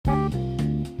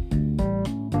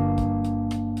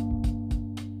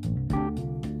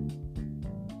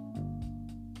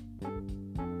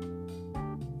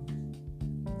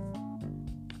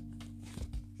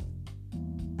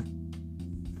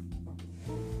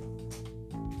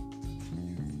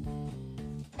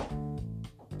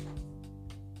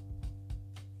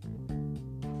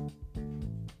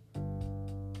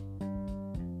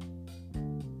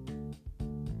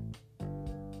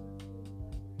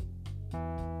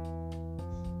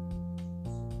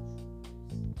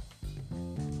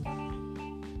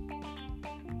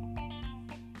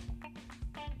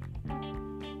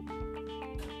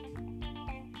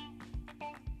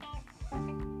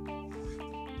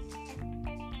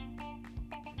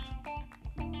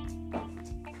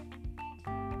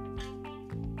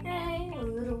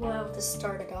we'll have to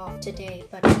start it off today,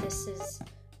 but this is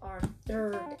our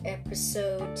third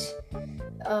episode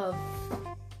of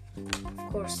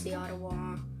course, the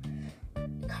Ottawa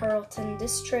Carleton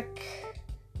District.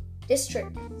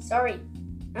 Sorry,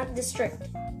 not district.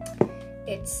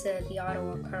 It's the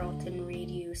Ottawa Carleton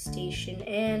radio station,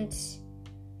 and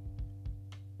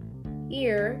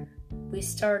here we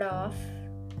start off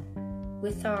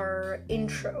with our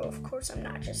intro. Of course, I'm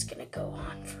not just gonna go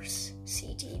on for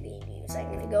CTV News.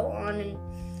 I'm gonna go on and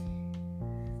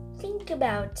think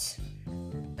about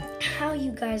how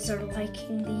you guys are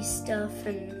liking these stuff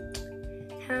and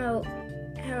how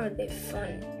are they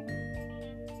fun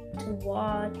to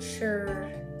watch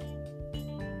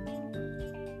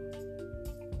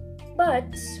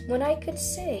But what I could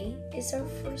say is our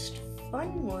first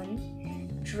fun one: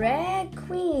 drag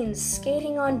queens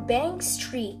skating on Bank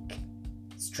Street.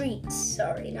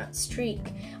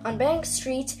 On Bank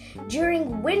Street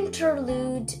during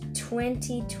Winterlude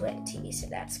 2020. So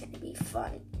that's going to be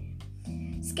fun.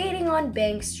 Skating on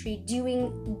Bank Street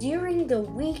during the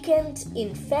weekend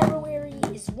in February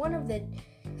is one of the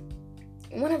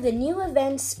new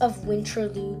events of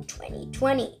Winterlude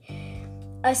 2020.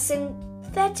 A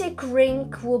synthetic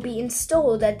rink will be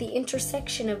installed at the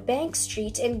intersection of Bank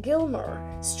Street and Gilmore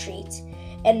Street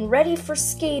and ready for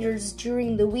skaters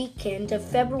during the weekend of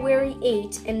February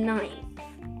 8 and 9.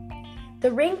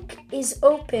 The rink is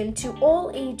open to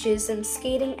all ages and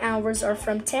skating hours are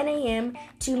from 10 a.m.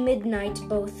 to midnight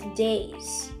both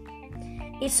days.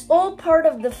 It's all part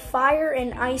of the Fire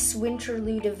and Ice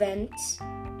Winterlude event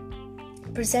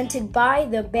presented by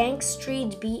the Bank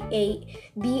Street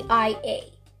BIA.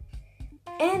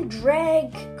 And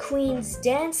drag queens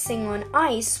dancing on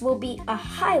ice will be a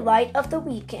highlight of the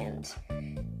weekend.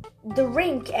 The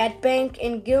rink at Bank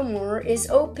and Gilmore is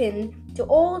open to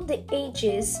all the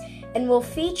ages and will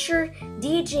feature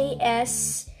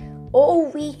DJs all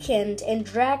weekend and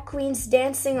drag queens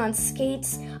dancing on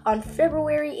skates on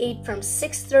February 8 from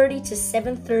 6:30 to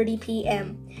 7:30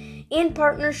 p.m. in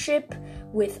partnership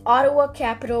with Ottawa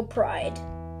Capital Pride.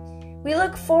 We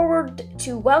look forward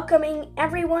to welcoming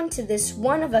everyone to this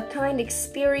one-of-a-kind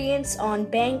experience on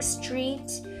Bank Street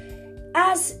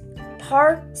as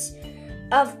part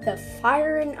of the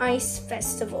Fire and Ice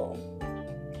Festival,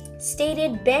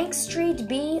 stated Bank Street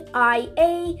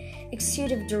BIA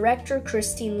Executive Director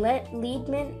Christine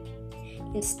Liedman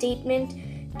in statement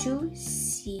to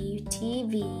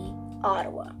CTV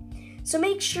Ottawa. So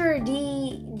make sure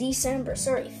February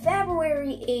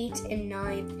 8th and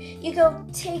 9th, you go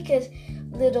take a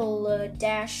little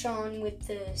dash on with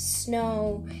the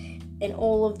snow and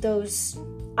all of those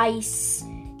ice.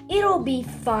 It'll be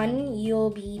fun.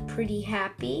 You'll be pretty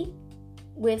happy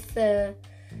with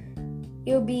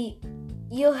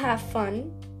you'll have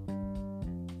fun,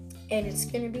 and it's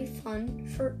gonna be fun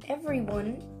for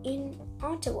everyone in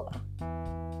Ottawa.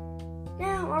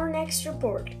 Now, our next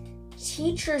report.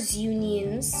 Teachers'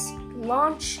 unions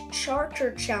launch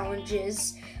charter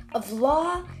challenges of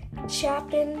law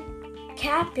capping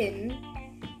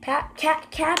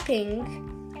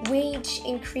wage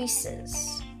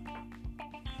increases.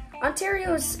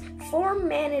 Ontario's four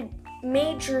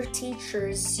major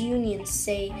teachers' unions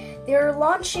say they are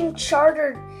launching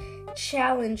charter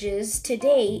challenges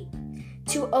today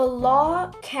to a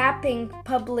law capping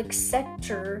public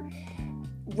sector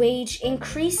wage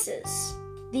increases.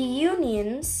 The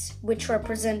unions, which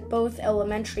represent both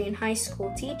elementary and high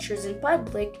school teachers and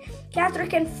public,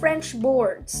 Catholic and French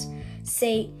boards,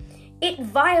 say it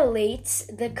violates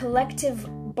the collective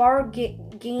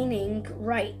bargaining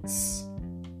rights.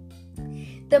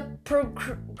 The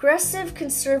Progressive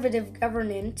Conservative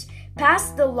government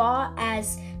passed the law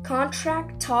as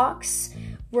contract talks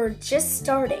were just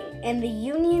starting, and the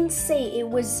unions say it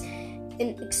was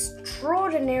an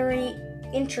extraordinary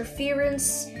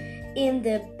interference in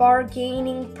the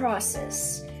bargaining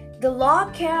process. The law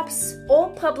caps all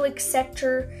public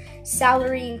sector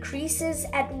salary increases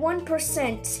at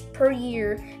 1% per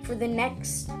year for the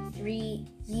next 3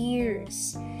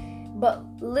 years. But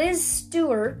Liz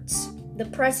Stewart, the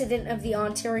president of the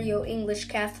Ontario English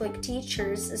Catholic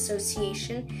Teachers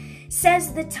Association,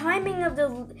 says the timing of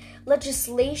the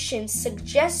legislation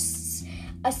suggests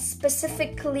a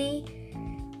specifically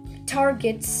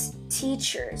targets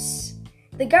teachers.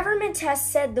 The government has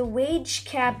said the wage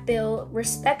cap bill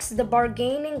respects the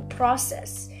bargaining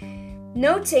process,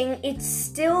 noting it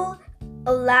still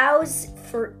allows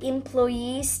for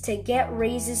employees to get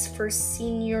raises for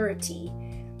seniority,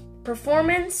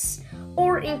 performance,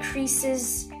 or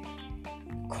increases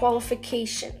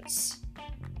qualifications.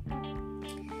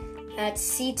 That's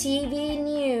CTV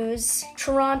News,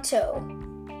 Toronto.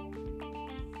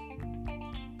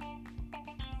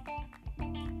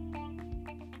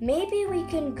 maybe we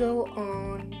can go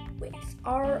on with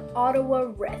our Ottawa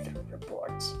weather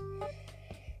report.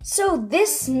 So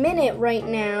this minute right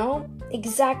now,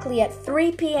 exactly at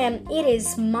 3 p.m., it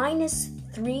is minus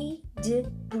 3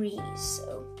 degrees.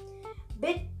 So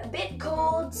a bit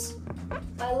cold.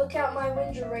 If I look out my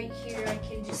window right here, I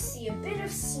can just see a bit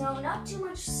of snow. Not too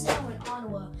much snow in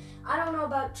Ottawa. I don't know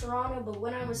about Toronto, but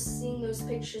when I was seeing those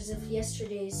pictures of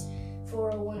yesterday's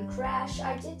 401 crash,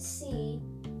 I did see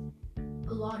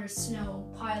a lot of snow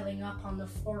piling up on the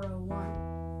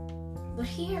 401. But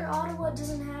here, Ottawa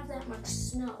doesn't have that much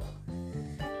snow.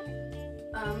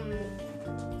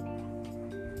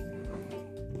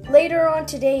 Later on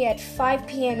today at 5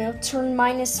 p.m. it'll turn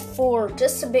minus 4,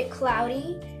 just a bit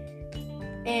cloudy,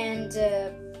 and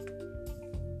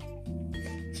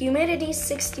humidity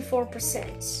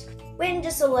 64%. Wind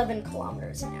just 11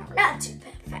 kilometers an hour. Not too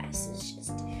fast, it's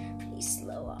just pretty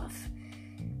slow off.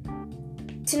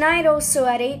 Tonight also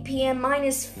at 8 p.m.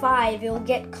 minus 5, it'll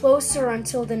get closer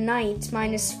until the night,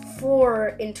 minus 4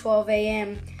 in 12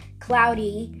 a.m.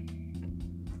 Cloudy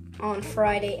on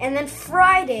Friday. And then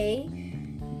Friday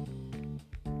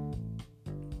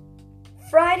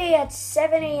at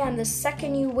 7 a.m., the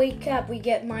second you wake up, we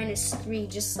get minus 3,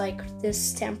 just like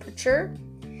this temperature.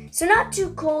 So not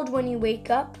too cold when you wake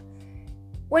up.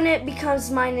 When it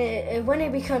becomes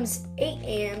 8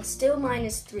 a.m., still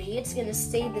minus 3. It's gonna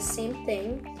stay the same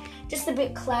thing. Just a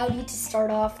bit cloudy to start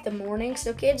off the morning.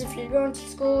 So kids, if you're going to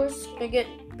school, it's gonna get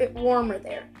a bit warmer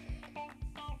there.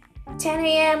 10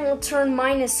 a.m. will turn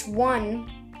minus 1,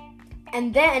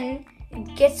 and then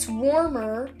it gets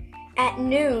warmer. At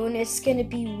noon, it's going to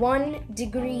be 1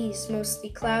 degrees, mostly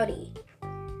cloudy.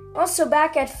 Also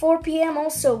back at 4 p.m.,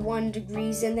 also 1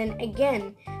 degrees, and then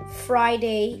again,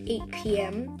 Friday, 8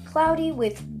 p.m., cloudy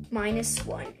with minus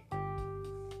 1.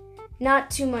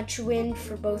 Not too much wind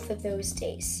for both of those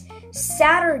days.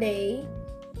 Saturday,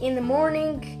 in the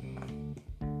morning,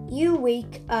 you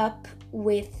wake up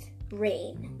with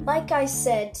rain. Like I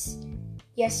said,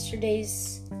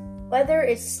 yesterday's weather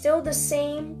is still the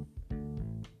same.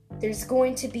 There's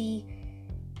going to be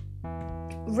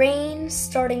rain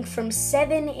starting from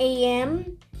 7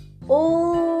 a.m.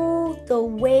 all the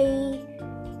way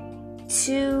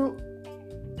to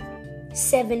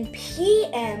 7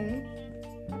 p.m.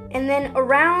 And then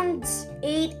around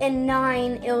 8 and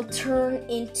 9, it'll turn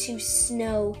into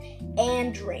snow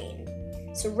and rain.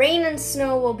 So rain and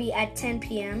snow will be at 10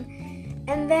 p.m.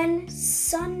 And then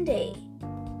Sunday,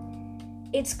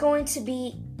 it's going to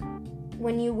be,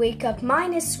 when you wake up,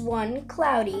 minus 1,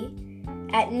 cloudy.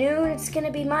 At noon, it's going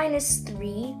to be minus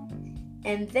 3.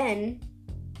 And then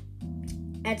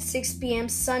at 6 p.m.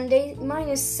 Sunday,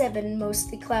 minus 7,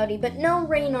 mostly cloudy. But no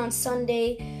rain on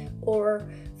Sunday or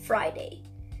Friday.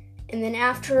 And then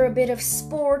after a bit of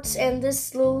sports and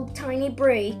this little tiny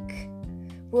break,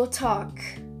 we'll talk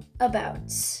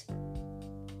about...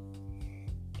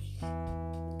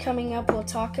 Coming up, we'll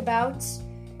talk about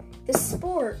the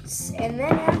sports, and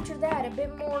then after that, a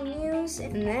bit more news,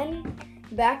 and then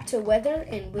back to weather,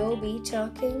 and we'll be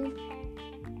talking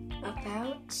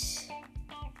about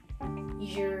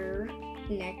your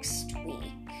next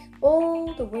week,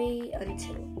 all the way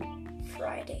until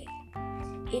Friday.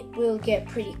 It will get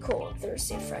pretty cold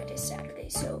Thursday, Friday, Saturday,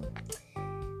 so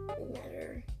we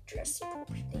better dress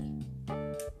appropriately.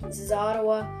 This is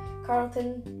Ottawa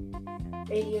Carleton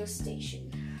radio station.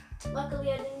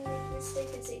 Luckily, I didn't make a mistake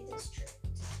and say this trip.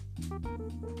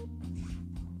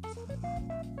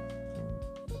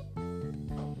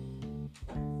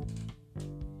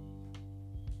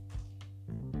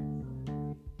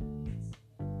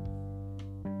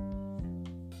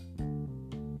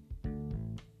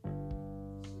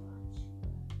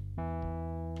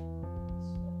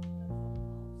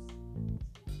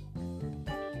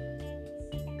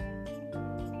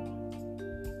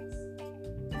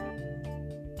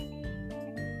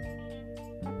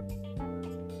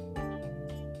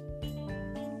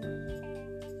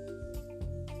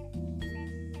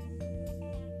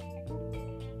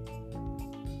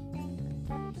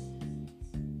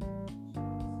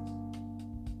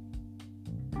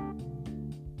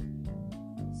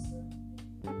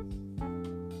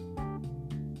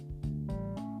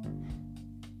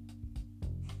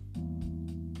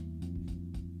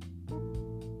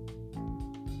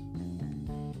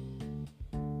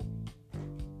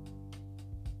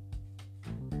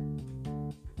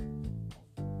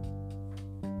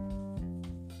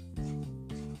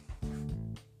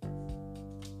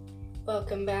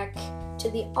 Welcome back to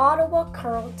the Ottawa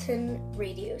Carleton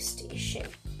radio station.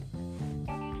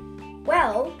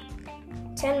 Well,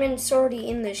 10 minutes already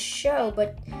in the show,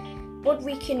 but what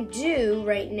we can do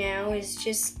right now is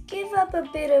just give up a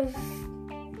bit of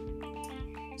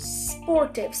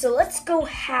sportive. So let's go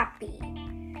happy.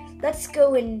 Let's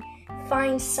go and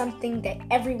find something that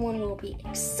everyone will be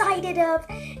excited of.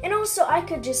 And also, I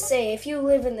could just say, if you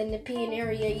live in the Nepean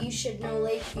area, you should know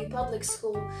Lakeview Public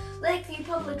School. Lakeview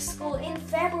Public School in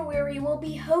February will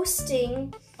be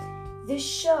hosting this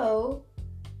show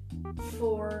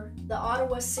for the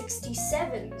Ottawa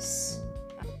 67s.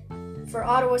 For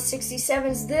Ottawa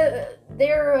 67s,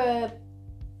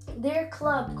 their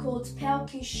club called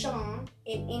Percussion,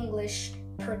 in English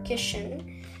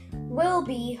percussion, will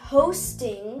be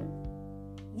hosting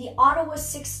the Ottawa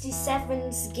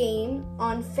 67s game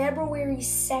on February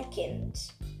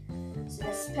 2nd. So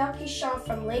that's Percussion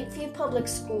from Lakeview Public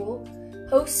School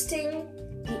hosting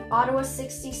the Ottawa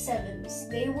 67s.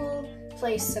 They will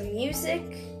play some music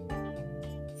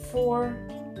for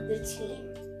the team.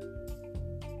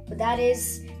 But that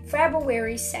is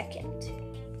February 2nd.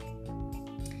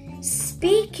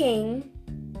 Speaking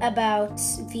about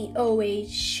the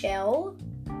OHL,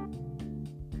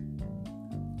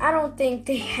 I don't think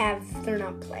they're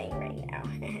not playing right now.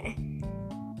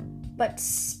 But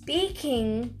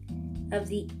speaking of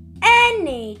the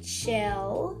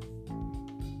NHL,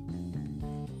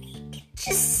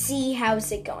 just see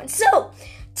how's it going. So,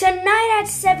 tonight at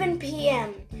 7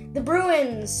 p.m., the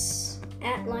Bruins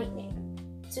at Lightning.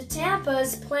 So Tampa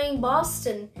is playing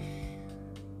Boston.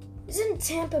 Isn't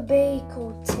Tampa Bay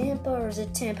called Tampa, or is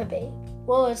it Tampa Bay?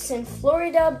 Well, it's in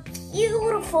Florida.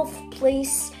 Beautiful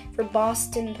place for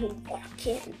Boston to walk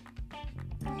in.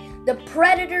 The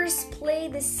Predators play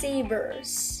the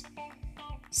Sabres.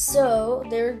 So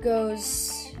there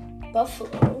goes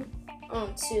Buffalo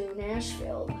on to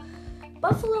Nashville.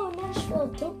 Buffalo and Nashville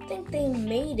don't think they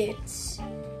made it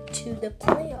to the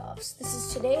playoffs. This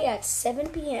is today at 7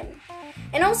 p.m.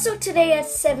 And also today at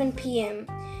 7 p.m.,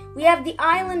 we have the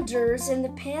Islanders and the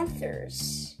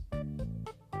Panthers.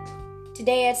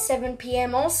 Today at 7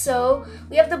 p.m. also,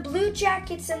 we have the Blue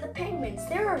Jackets and the Penguins.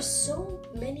 There are so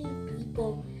many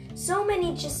people, so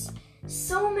many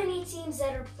teams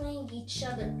that are playing each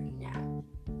other right now.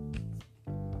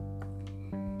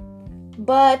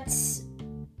 But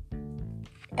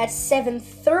at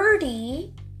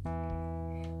 7:30,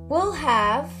 we'll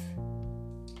have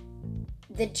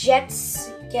the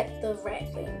Jets get the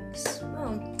Red Wings.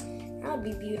 Well, that would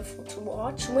be beautiful to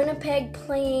watch. Winnipeg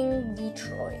playing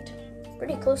Detroit.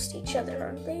 Pretty close to each other,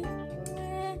 aren't they?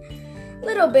 A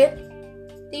little bit.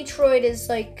 Detroit is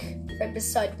like right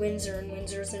beside Windsor, and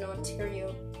Windsor's in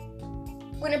Ontario.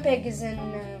 Winnipeg is in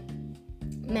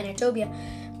Manitoba.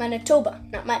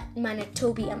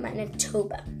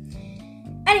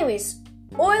 Anyways,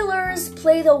 Oilers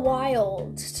play the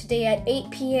Wild today at 8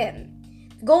 p.m.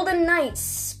 The Golden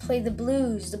Knights play the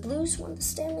Blues. The Blues won the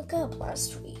Stanley Cup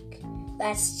last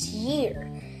year,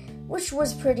 which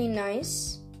was pretty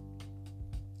nice.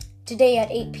 Today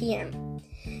at 8 p.m.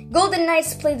 Golden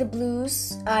Knights play the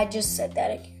Blues. I just said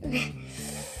that again.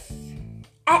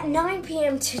 At 9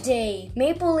 p.m. today,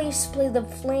 Maple Leafs play the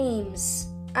Flames.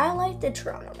 I like the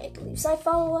Toronto Maple Leafs. I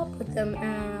follow up with them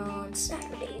on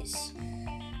Saturdays.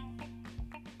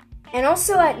 And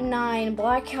also at 9,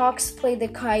 Blackhawks play the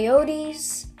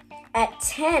Coyotes. At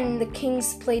 10, the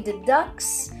Kings play the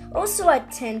Ducks. Also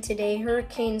at 10 today,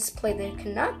 Hurricanes play the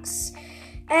Canucks.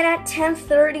 And at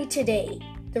 10:30 today,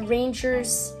 the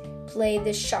Rangers play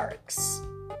the Sharks.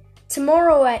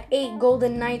 Tomorrow at 8,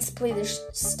 Golden Knights play the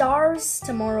Stars.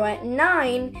 Tomorrow at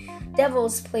 9,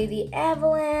 Devils play the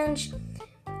Avalanche.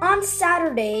 On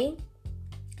Saturday,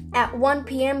 at 1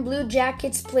 p.m., Blue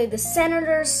Jackets play the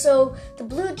Senators. So the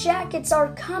Blue Jackets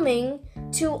are coming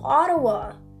to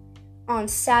Ottawa on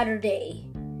Saturday.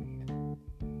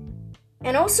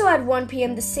 And also at 1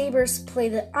 p.m., the Sabres play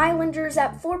the Islanders.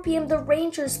 At 4 p.m., the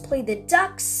Rangers play the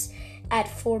Ducks. At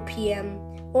 4 p.m.,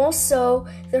 also,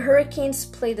 the Hurricanes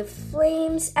play the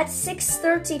Flames. At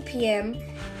 6:30 p.m.,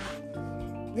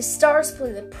 the Stars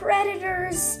play the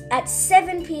Predators. At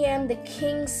 7 p.m., the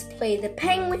Kings play the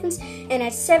Penguins. And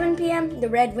at 7 p.m., the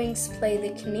Red Wings play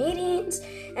the Canadiens.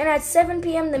 And at 7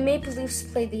 p.m., the Maple Leafs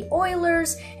play the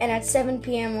Oilers. And at 7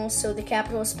 p.m., also, the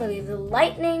Capitals play the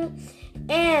Lightning.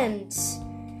 And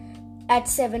at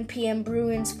 7 p.m.,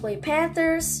 Bruins play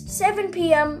Panthers. 7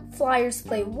 p.m., Flyers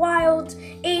play Wild.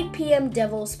 8 p.m.,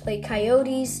 Devils play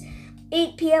Coyotes.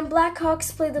 8 p.m.,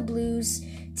 Blackhawks play the Blues.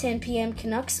 10 p.m.,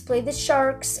 Canucks play the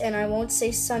Sharks. And I won't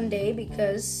say Sunday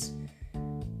because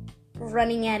we're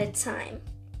running out of time.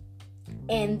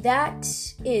 And that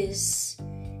is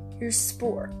your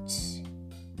sport.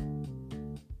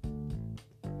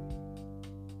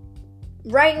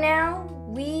 Right now,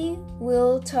 we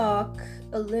will talk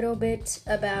a little bit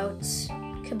about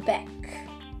Quebec.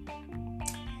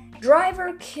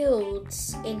 Driver killed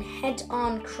in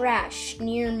head-on crash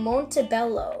near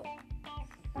Montebello.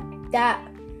 That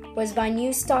was by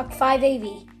Newstalk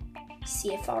 5AV,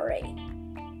 CFRA.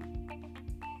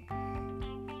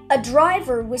 A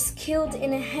driver was killed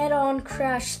in a head-on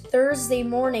crash Thursday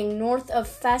morning north of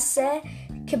Facet,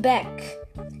 Quebec,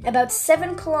 about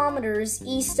 7 kilometers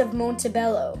east of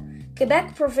Montebello.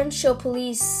 Quebec Provincial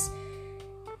Police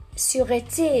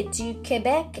Sûreté du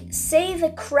Québec say the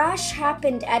crash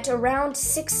happened at around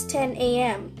 6:10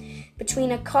 a.m.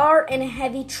 between a car and a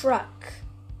heavy truck.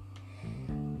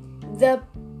 The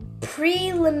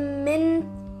preliminary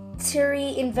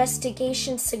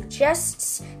investigation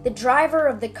suggests the driver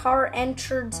of the car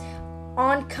entered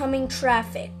oncoming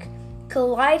traffic,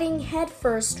 colliding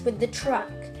headfirst with the truck.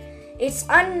 It's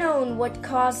unknown what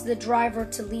caused the driver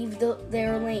to leave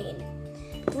their lane.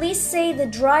 Police say the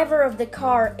driver of the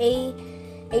car, a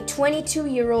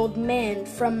 22-year-old man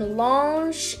from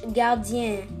L'Ange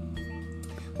Gardien,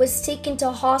 was taken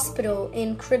to hospital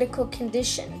in critical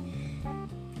condition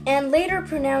and later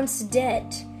pronounced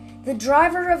dead. The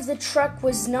driver of the truck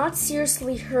was not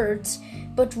seriously hurt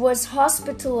but was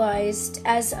hospitalized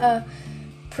as a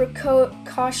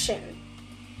precaution.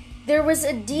 There was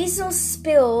a diesel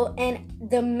spill and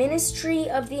the Ministry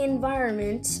of the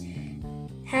Environment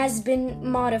has been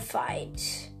modified.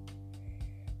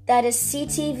 That is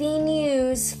CTV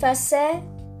News, Facet,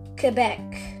 Quebec.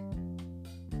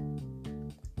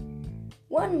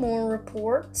 One more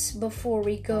report before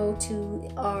we go to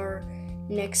our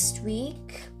next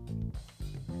week.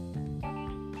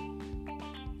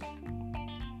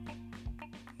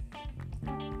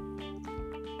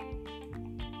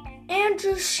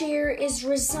 Andrew Scheer is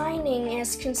resigning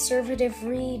as Conservative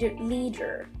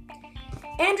leader.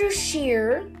 Andrew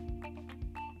Scheer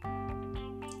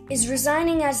is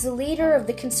resigning as the leader of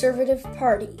the Conservative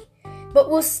Party, but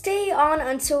will stay on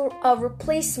until a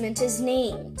replacement is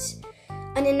named.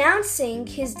 And announcing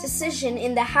his decision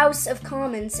in the House of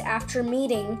Commons after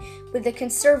meeting with the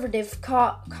Conservative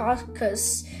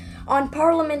caucus on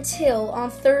Parliament Hill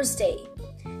on Thursday,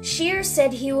 Scheer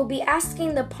said he will be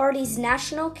asking the party's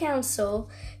National Council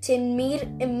to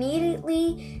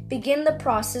immediately begin the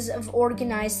process of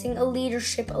organizing a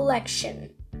leadership election.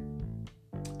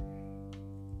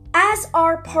 As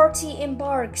our party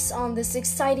embarks on this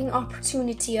exciting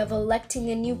opportunity of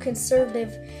electing a new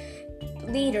Conservative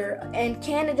leader and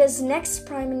Canada's next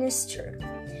Prime Minister,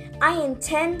 I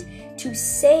intend to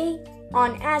stay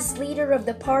on as leader of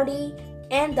the party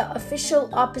and the official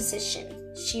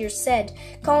opposition, Scheer said,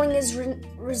 calling his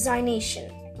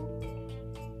resignation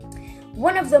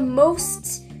one of the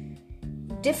most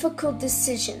difficult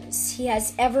decisions he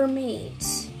has ever made.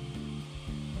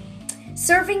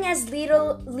 Serving as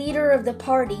leader of the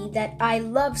party that I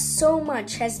love so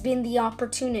much has been the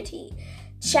opportunity,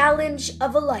 challenge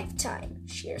of a lifetime,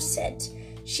 Scheer said.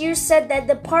 Scheer said that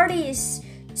the party is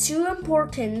too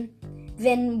important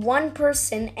than one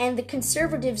person and the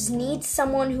Conservatives need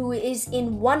someone who is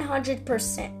in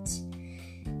 100%,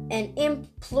 and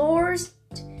implores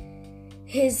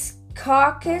his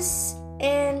caucus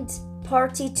and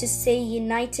party to stay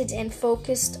united and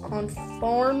focused on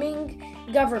forming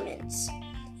governments.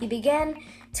 He began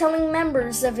telling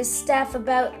members of his staff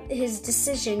about his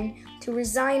decision to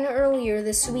resign earlier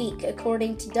this week,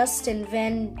 according to Dustin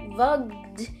Van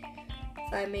Vugd.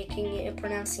 If I'm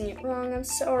pronouncing it wrong, I'm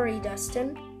sorry,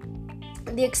 Dustin.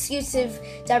 The executive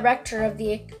director of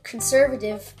the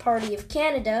Conservative Party of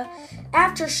Canada,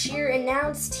 after Scheer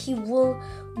announced he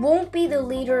won't be the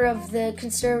leader of the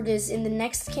Conservatives in the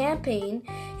next campaign,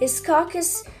 his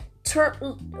caucus took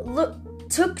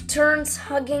turns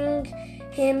hugging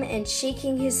him and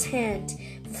shaking his hand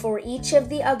before each of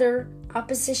the other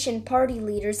opposition party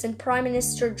leaders and Prime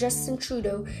Minister Justin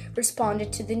Trudeau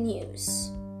responded to the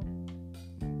news.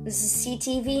 This is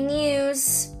CTV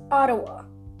News, Ottawa.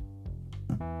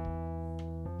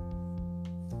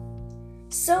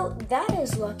 So that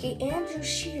is lucky. Andrew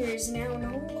Scheer is now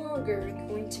no longer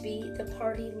going to be the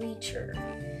party leader.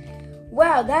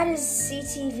 Wow, that is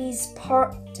CTV's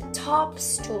top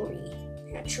story,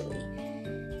 actually.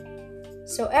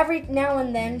 So every now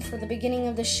and then, for the beginning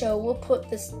of the show, we'll put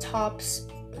the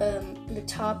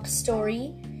top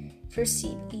story for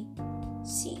CTV.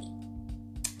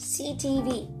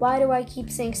 Why do I keep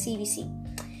saying CBC?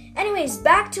 Anyways,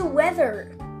 back to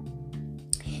weather.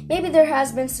 Maybe there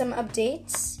has been some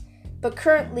updates, but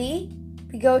currently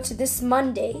we go to this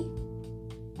Monday.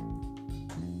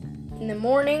 In the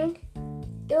morning,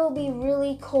 it'll be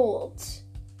really cold.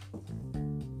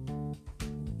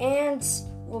 And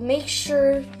we'll make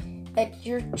sure that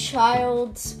your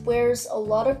child wears a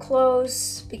lot of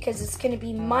clothes because it's going to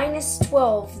be minus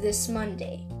 12 this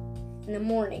Monday in the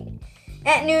morning.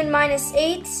 At noon, minus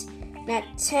 8, and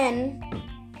at 10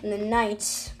 in the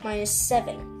night, minus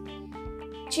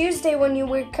 7. Tuesday, when you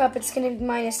wake up, it's going to be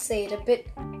minus 8, a bit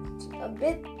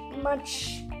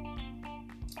much,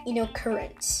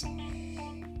 current.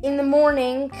 In the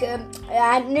morning,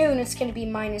 at noon, it's going to be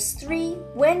minus 3.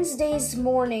 Wednesday's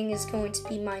morning is going to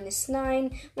be minus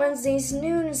 9. Wednesday's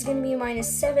noon is going to be minus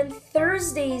 7.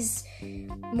 Thursday's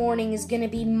morning is going to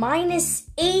be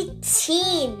minus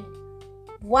 18.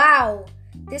 Wow,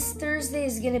 this Thursday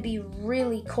is going to be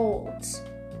really cold.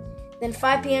 Then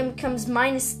 5 p.m. becomes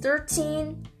minus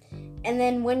 13. And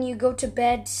then when you go to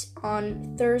bed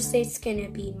on Thursday, it's going to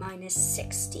be minus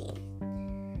 16.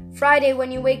 Friday,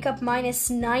 when you wake up, minus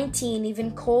 19,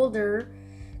 even colder,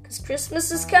 because Christmas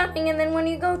is coming, and then when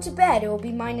you go to bed, it will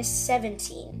be minus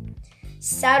 17.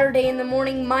 Saturday in the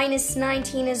morning, minus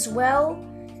 19 as well,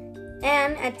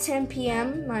 and at 10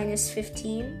 p.m., minus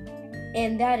 15,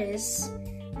 and that is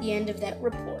the end of that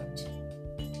report.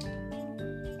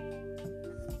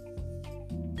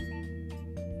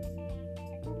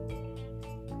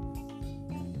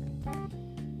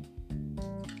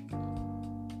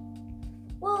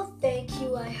 Well, thank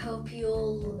you. I hope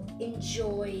you'll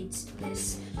enjoyed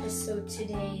this episode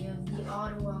today of the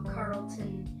Ottawa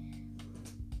Carleton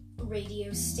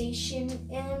radio station,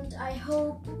 and I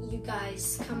hope you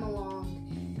guys come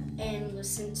along and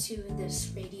listen to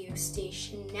this radio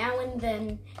station now and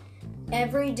then,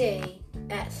 every day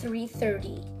at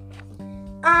 3:30.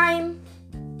 I'm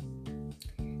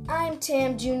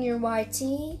Tam Jr. YT,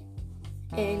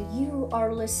 and you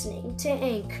are listening to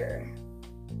Anchor.